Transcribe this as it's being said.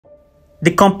The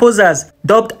Composers,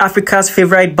 dubbed Africa's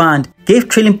favorite band, gave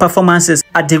thrilling performances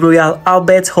at the Royal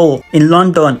Albert Hall in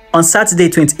London on Saturday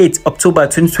 28 October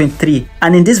 2023,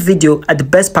 and in this video are the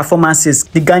best performances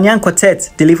the Ghanaian quartet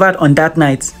delivered on that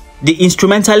night. The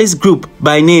instrumentalist group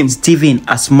by name Stephen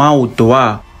Asmao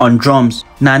Doa on drums,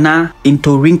 Nana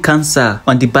Intorinkansa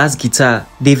on the bass guitar,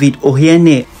 David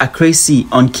Ohiene Akresi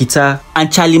on guitar,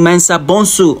 and Charlie Mensa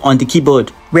Bonsu on the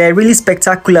keyboard were really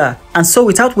spectacular. And so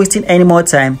without wasting any more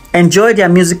time, enjoy their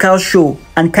musical show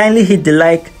and kindly hit the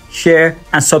like, share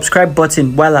and subscribe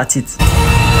button while at it.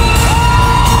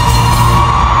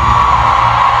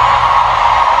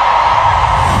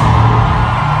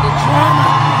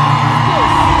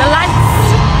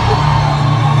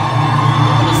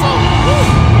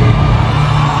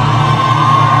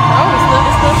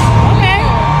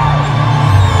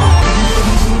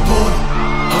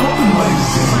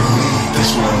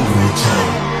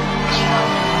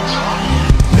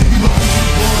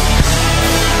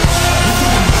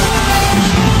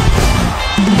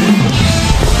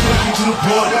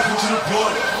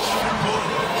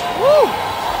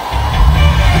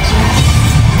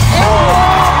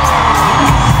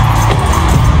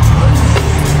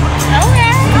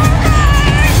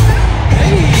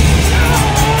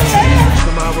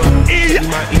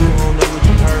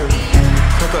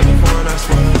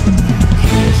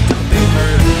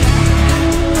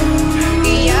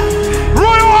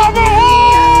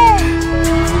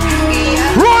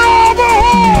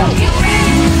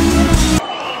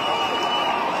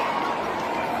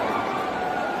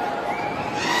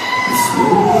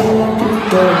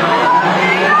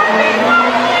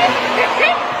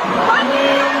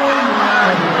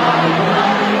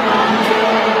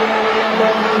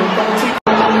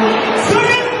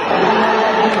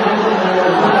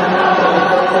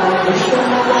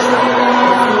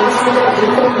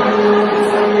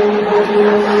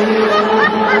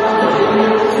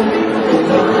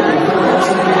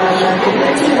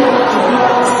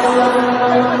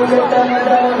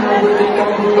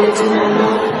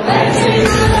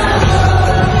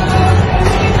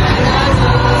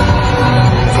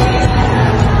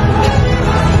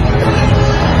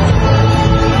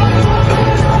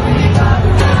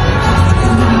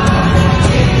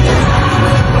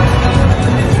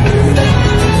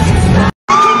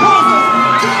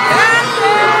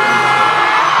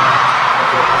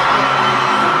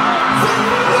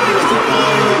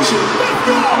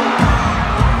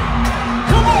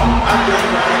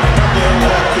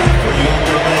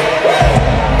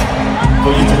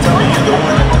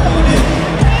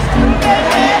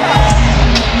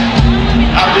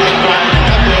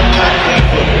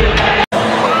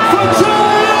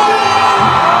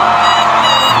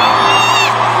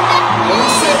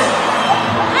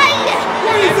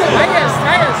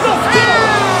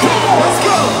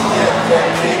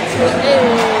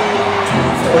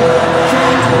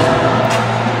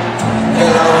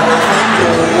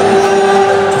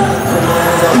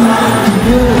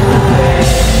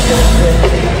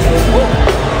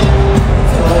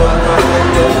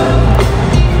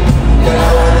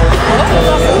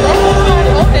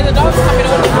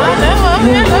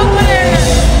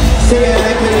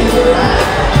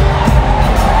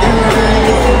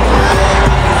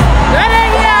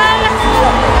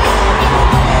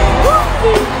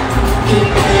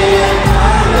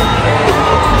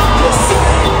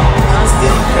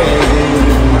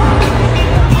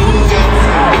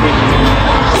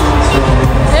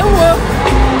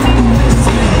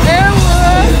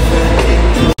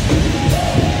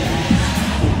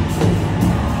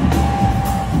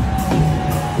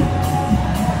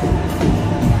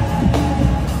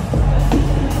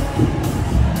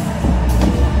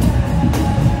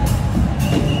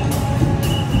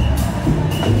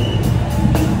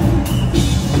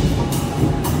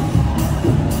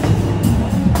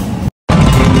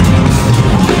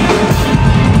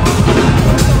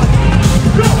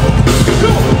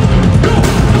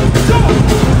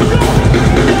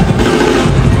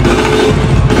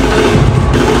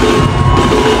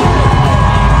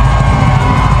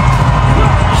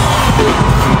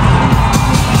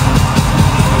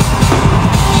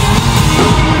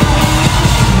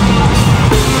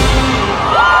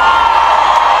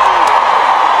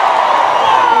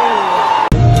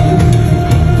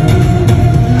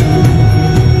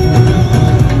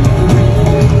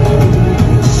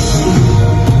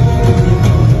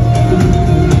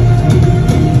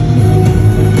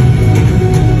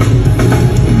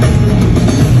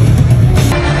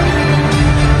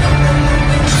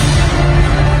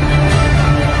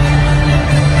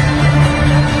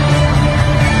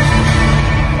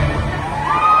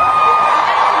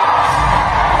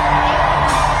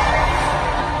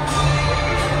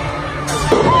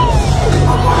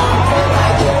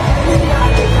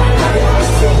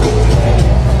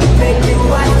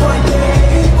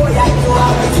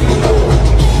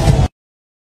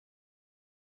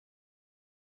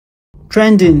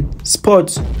 trending,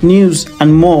 sports, news,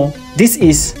 and more. This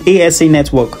is ASA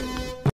Network.